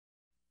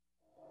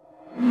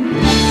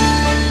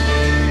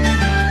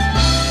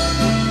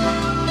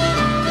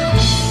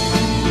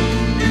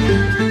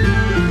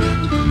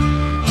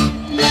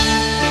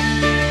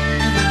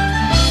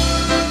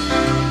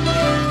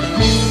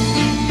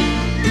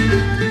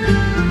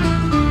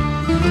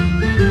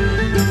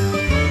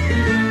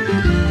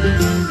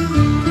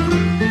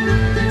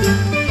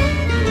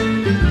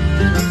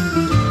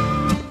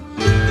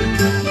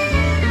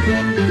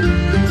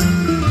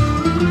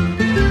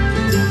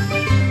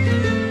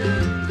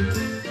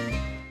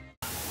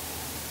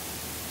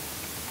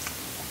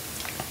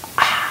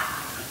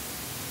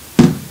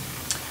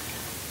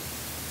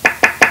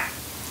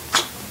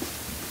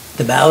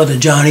The Ballad of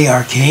Johnny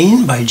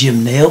Arcane by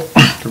Jim Nail,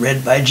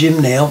 read by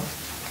Jim Nail.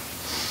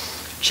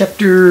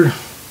 Chapter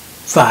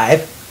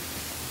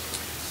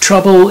 5,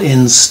 Trouble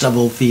in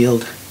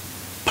Stubblefield,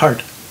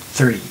 Part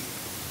 30.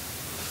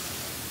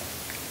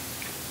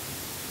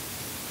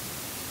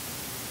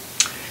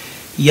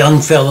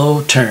 Young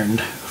fellow turned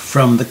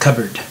from the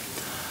cupboard,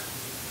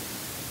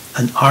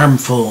 an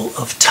armful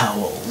of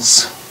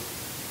towels.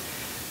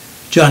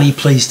 Johnny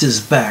placed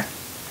his back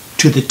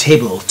to the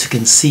table to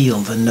conceal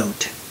the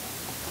note.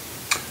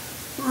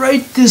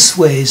 "Right this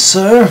way,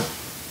 sir."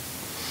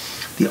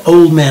 The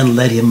old man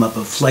led him up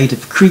a flight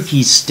of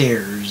creaky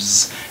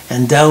stairs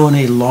and down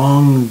a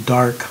long,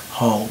 dark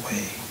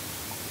hallway.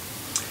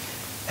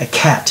 A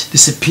cat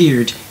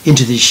disappeared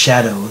into the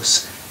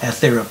shadows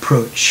at their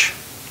approach.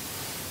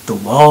 The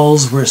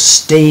walls were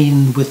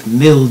stained with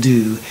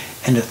mildew,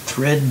 and a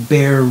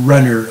threadbare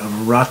runner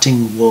of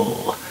rotting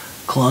wool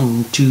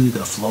clung to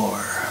the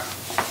floor.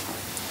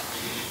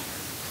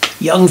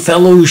 Young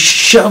fellow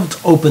shoved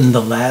open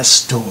the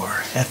last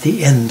door at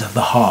the end of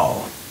the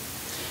hall.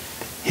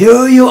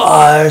 "Here you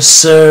are,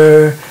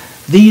 sir.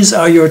 These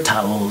are your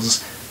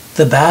towels.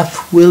 The bath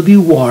will be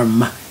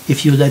warm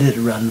if you let it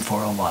run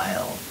for a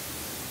while."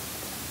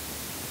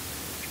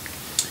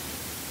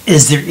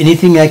 "Is there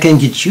anything I can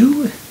get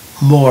you?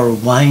 More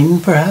wine,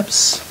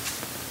 perhaps?"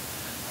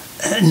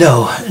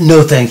 No,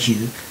 thank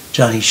you."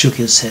 Johnny shook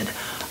his head.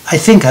 "I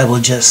think I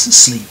will just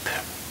sleep."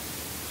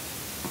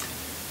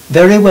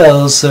 "Very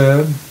well,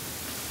 sir."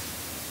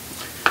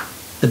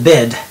 The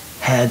bed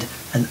had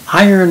an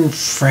iron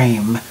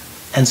frame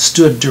and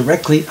stood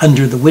directly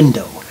under the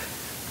window.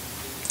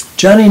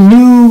 Johnny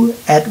knew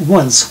at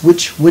once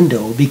which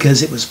window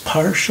because it was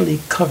partially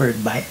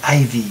covered by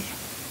ivy.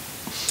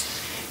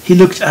 He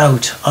looked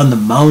out on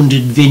the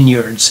mounded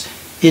vineyards,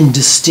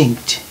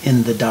 indistinct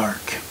in the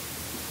dark.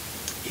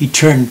 He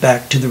turned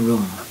back to the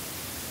room.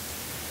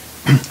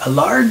 A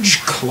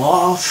large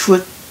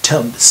clawfoot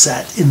tub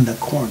sat in the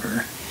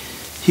corner.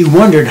 He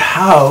wondered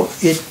how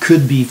it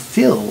could be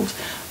filled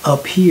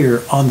up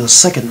here on the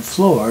second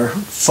floor,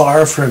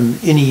 far from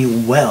any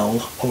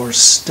well or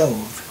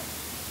stove.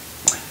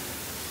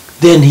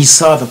 Then he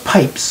saw the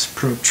pipes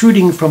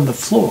protruding from the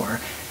floor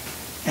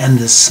and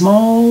the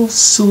small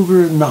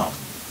silver knob.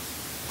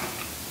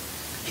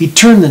 He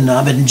turned the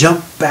knob and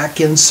jumped back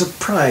in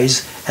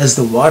surprise as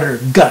the water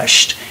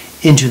gushed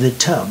into the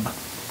tub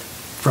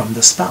from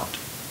the spout.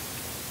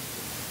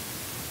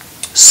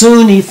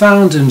 Soon he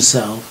found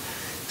himself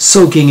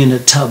soaking in a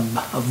tub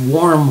of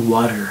warm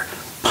water,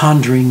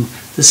 pondering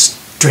the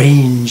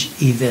strange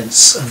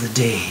events of the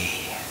day.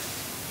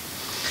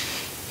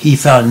 He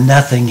found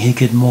nothing he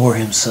could moor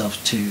himself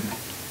to.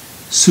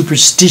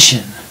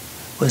 Superstition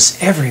was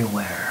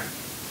everywhere.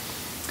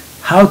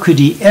 How could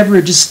he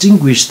ever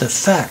distinguish the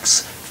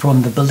facts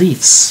from the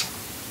beliefs?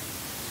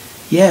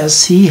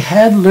 Yes, he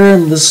had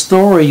learned the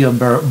story of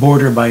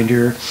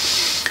Borderbinder,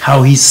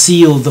 how he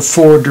sealed the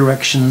 4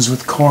 directions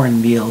with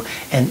cornmeal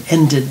and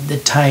ended the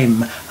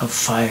time of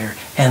fire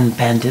and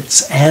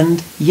bandits,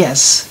 and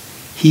yes,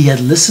 he had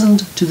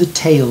listened to the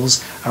tales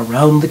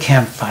around the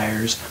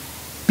campfires,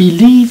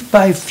 believed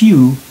by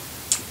few,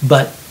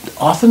 but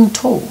often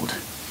told,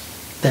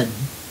 that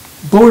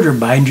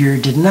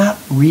Borderbinder did not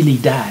really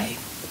die,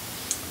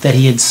 that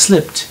he had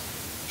slipped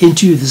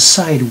into the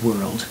side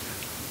world,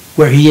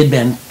 where he had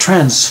been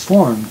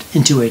transformed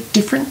into a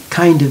different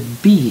kind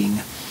of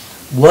being,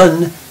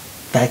 one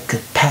that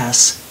could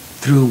pass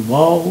through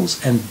walls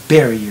and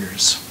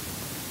barriers,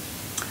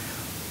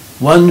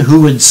 one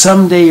who would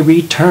someday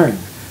return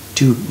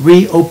to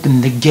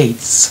reopen the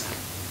gates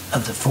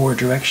of the 4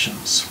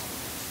 directions.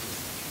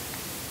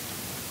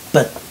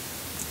 But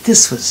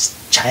this was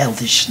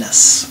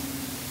childishness.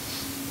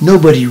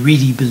 Nobody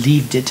really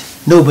believed it,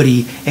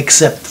 nobody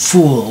except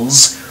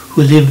fools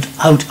who lived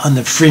out on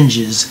the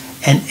fringes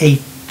and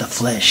ate the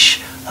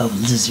flesh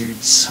of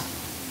lizards.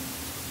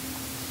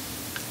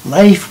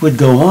 Life would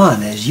go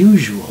on as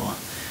usual.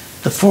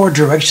 The 4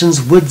 directions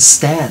would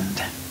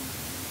stand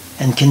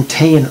and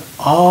contain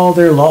all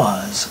their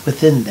laws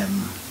within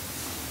them.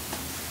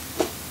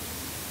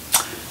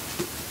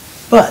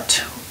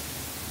 But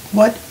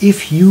what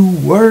if you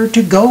were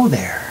to go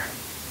there?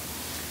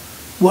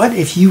 What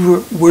if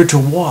you were to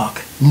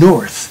walk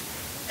north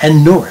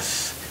and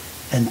north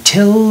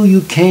until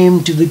you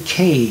came to the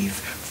cave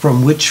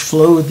from which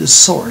flowed the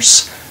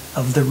source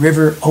of the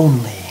river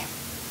only,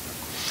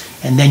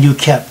 and then you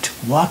kept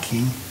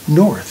walking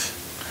north?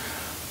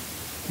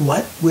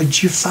 What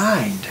would you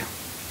find?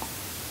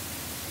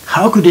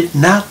 How could it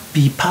not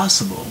be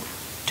possible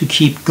to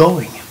keep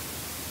going?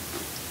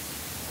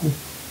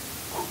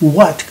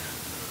 What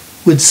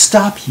would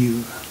stop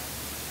you?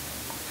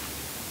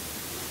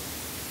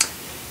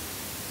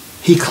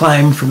 He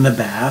climbed from the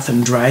bath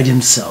and dried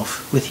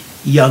himself with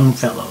young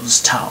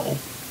fellow's towel.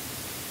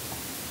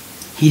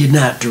 He did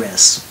not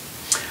dress,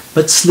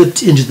 but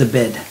slipped into the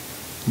bed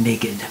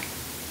naked,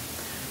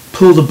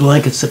 pulled the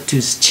blankets up to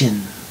his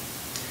chin,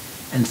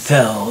 and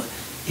fell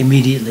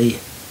immediately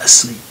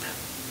asleep.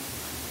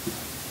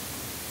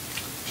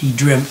 He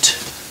dreamt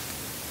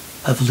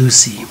of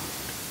Lucy.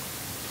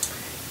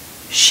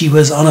 She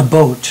was on a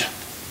boat,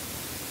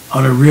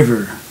 on a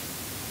river,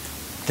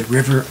 the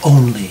river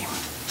only.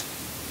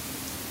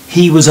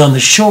 He was on the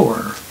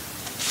shore,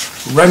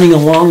 running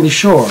along the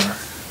shore,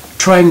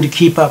 trying to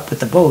keep up with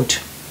the boat.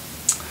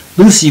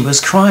 Lucy was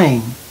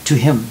crying to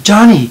him,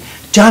 "Johnny,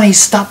 Johnny,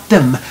 stop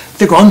them.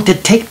 They're going to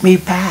take me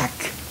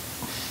back."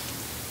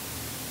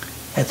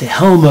 At the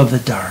helm of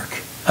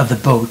the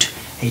boat,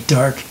 a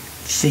dark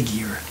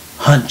figure,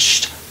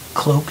 hunched,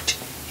 cloaked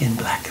in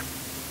black.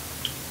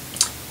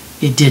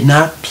 It did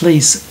not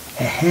place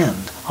a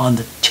hand on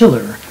the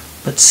tiller,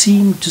 but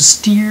seemed to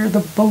steer the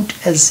boat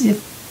as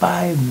if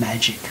by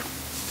magic.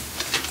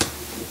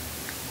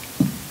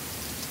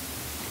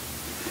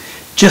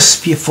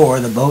 Just before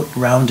the boat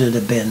rounded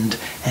a bend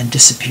and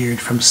disappeared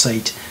from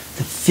sight,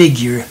 the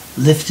figure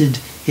lifted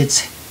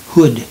its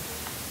hood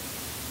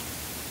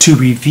to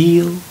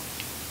reveal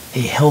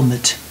a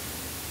helmet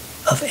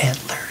of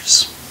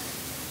antlers.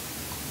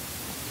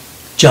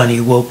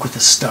 Johnny woke with a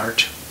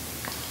start.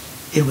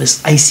 It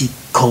was icy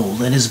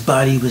cold and his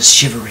body was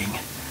shivering.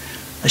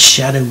 A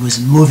shadow was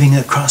moving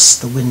across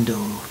the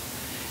window.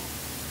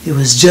 It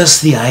was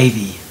just the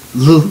ivy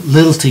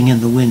lilting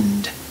in the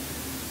wind.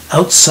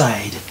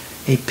 Outside,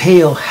 a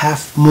pale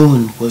half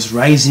moon was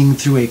rising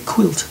through a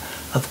quilt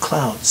of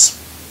clouds.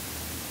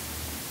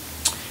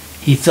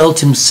 He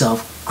felt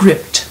himself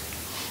gripped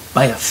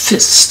by a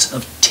fist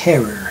of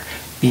terror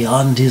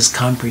beyond his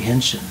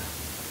comprehension.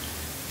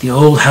 The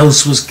old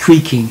house was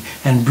creaking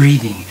and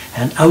breathing,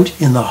 and out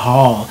in the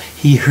hall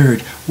he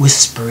heard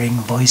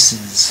whispering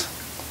voices.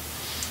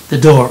 The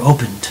door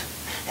opened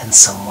and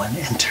someone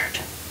entered.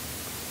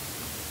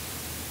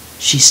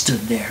 She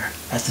stood there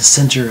at the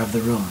center of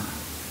the room.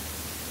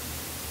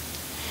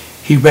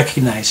 He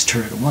recognized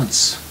her at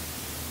once.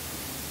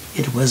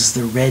 It was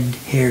the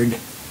red-haired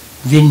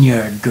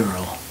vineyard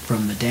girl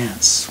from the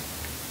dance.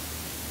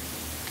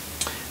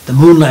 The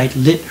moonlight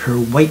lit her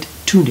white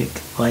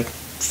tunic like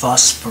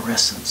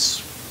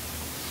phosphorescence.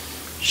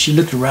 She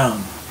looked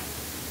around,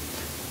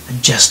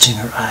 adjusting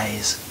her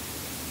eyes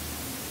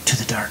to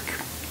the dark.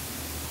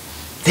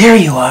 "There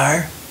you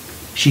are,"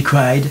 she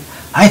cried.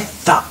 "I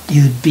thought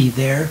you'd be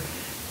there."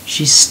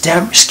 She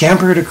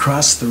scampered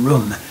across the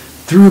room,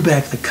 threw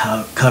back the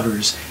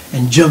covers,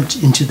 and jumped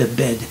into the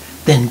bed,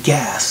 then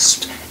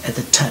gasped at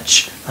the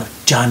touch of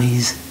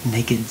Johnny's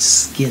naked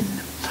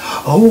skin.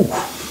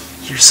 "Oh,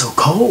 you're so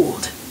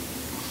cold."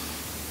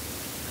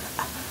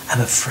 "I'm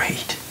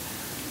afraid.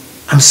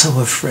 I'm so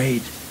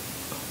afraid.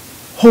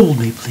 Hold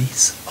me,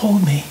 please.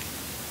 Hold me."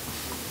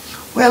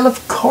 "Well,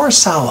 of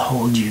course I'll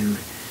hold you.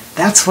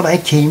 That's what I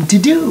came to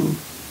do."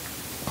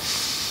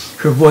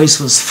 Her voice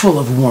was full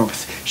of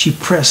warmth. She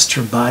pressed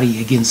her body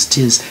against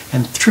his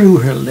and threw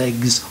her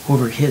legs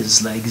over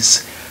his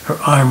legs, her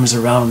arms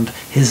around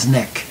his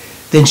neck.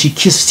 Then she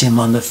kissed him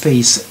on the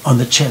face, on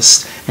the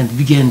chest, and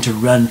began to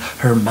run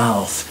her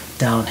mouth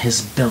down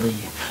his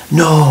belly.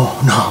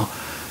 "No, no,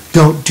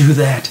 don't do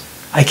that.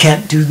 I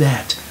can't do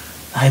that.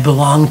 I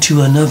belong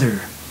to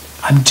another.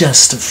 I'm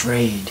just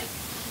afraid.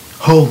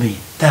 Hold me,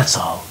 that's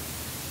all.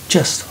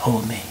 Just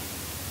hold me.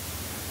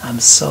 I'm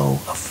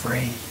so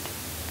afraid."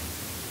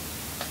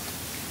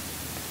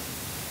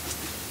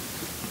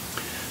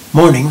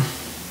 Morning,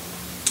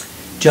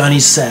 Johnny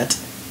sat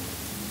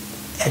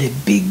at a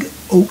big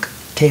oak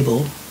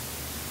table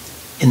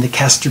in the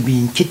castor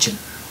bean kitchen,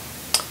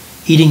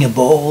 eating a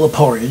bowl of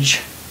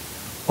porridge,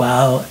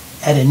 while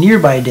at a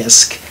nearby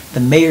desk the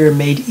mayor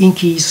made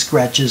inky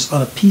scratches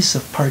on a piece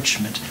of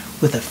parchment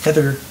with a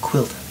feather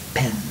quilt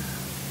pen.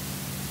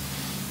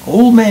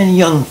 Old Man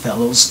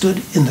Youngfellow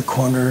stood in the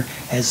corner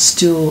as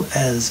still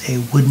as a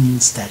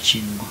wooden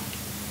statue.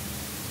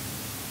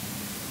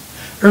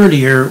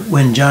 Earlier,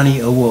 when Johnny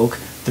awoke,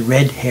 the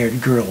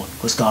red-haired girl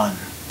was gone,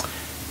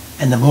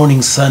 and the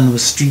morning sun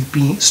was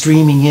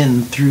streaming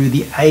in through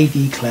the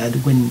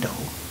ivy-clad window.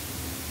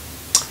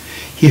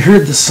 He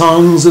heard the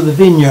songs of the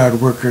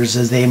vineyard workers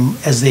as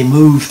they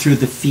moved through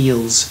the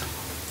fields,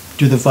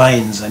 through the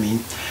vines,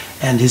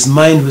 and his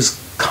mind was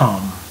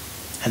calm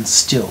and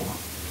still.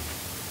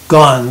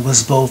 Gone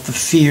was both the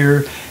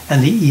fear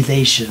and the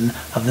elation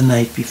of the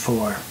night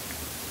before.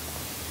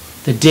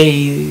 The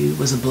day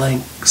was a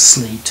blank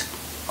slate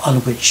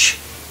on which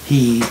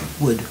he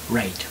would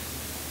write.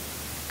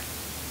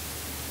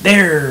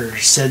 "There,"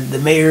 said the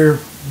mayor,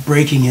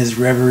 breaking his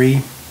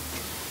reverie.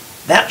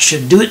 "That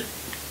should do it.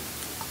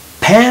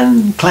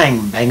 Pan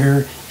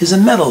Clangbanger is a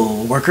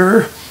metal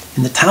worker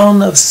in the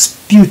town of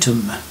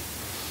Sputum.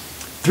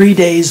 3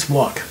 days'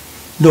 walk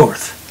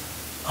north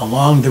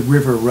along the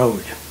river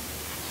road.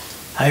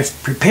 I've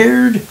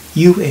prepared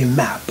you a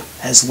map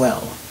as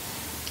well,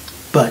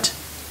 but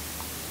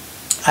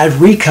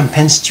I've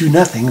recompensed you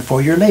nothing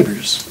for your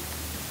labors."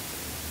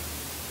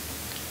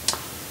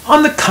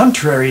 "On the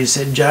contrary,"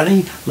 said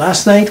Johnny,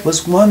 "last night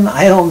was one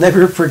I'll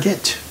never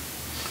forget."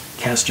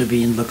 Castor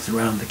Bean looked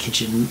around the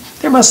kitchen.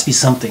 "There must be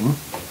something.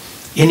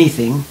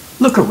 Anything.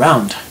 Look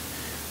around.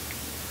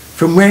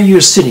 From where you're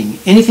sitting,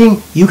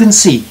 anything you can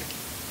see.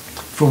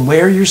 From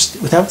where you're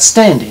without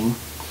standing.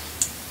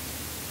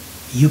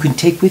 you can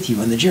take with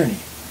you on the journey."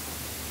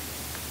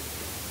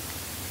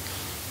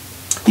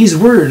 These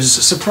words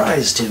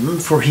surprised him,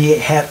 for he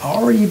had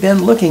already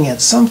been looking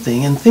at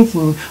something and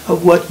thinking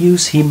of what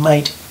use he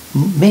might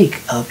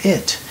make of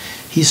it.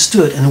 He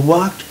stood and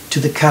walked to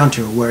the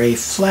counter where a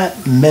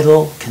flat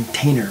metal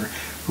container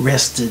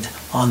rested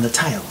on the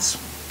tiles.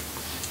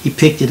 He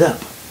picked it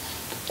up,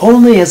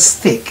 only as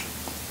thick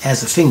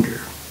as a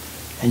finger,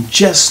 and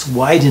just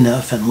wide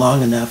enough and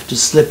long enough to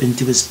slip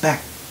into his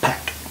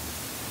backpack.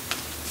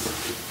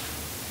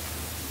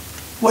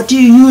 "What do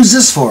you use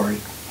this for?"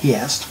 he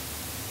asked.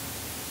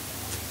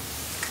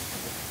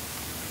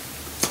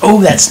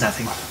 "Oh, that's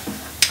nothing.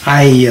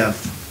 I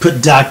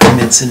put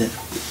documents in it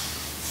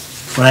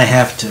when I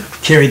have to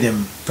carry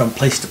them from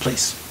place to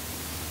place.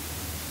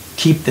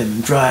 Keep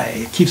them dry.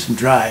 It keeps them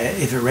dry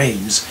if it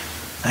rains.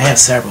 I have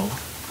several."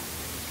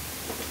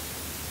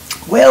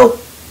 "Well,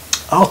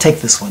 I'll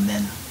take this one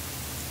then.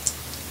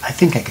 I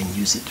think I can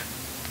use it."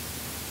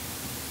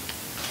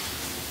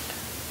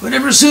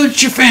 "Whatever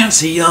suits your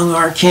fancy, young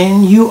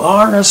Arcane. You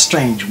are a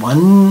strange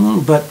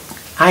one, but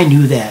I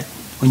knew that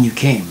when you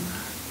came.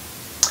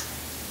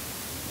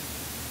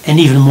 And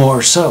even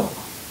more so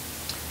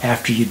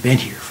after you'd been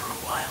here for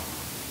a while.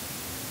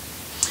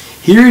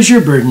 Here's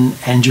your burden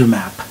and your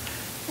map.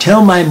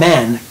 Tell my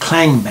man,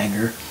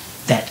 Clangbanger,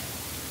 that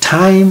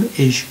time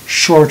is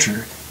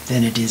shorter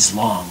than it is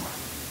long.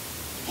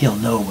 He'll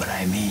know what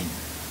I mean."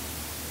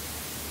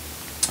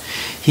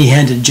 He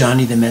handed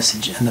Johnny the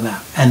message and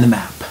the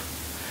map.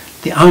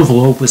 The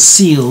envelope was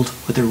sealed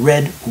with a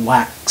red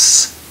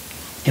wax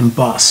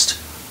embossed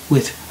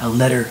with a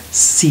letter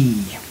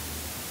C.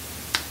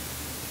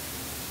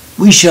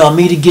 "We shall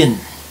meet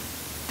again,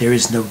 there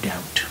is no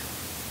doubt."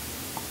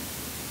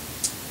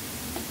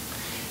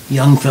 The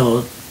young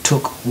fellow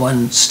took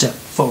one step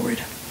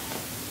forward.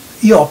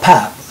 "Your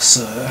pap,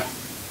 sir,"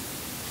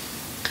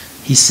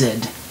 he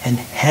said, and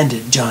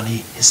handed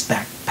Johnny his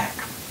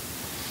backpack.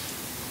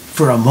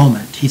 For a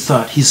moment he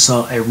thought he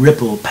saw a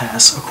ripple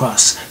pass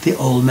across the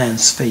old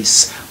man's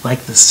face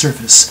like the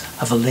surface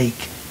of a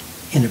lake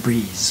in a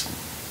breeze.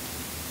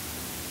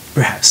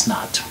 Perhaps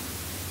not.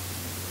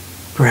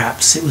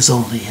 Perhaps it was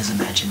only his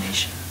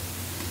imagination.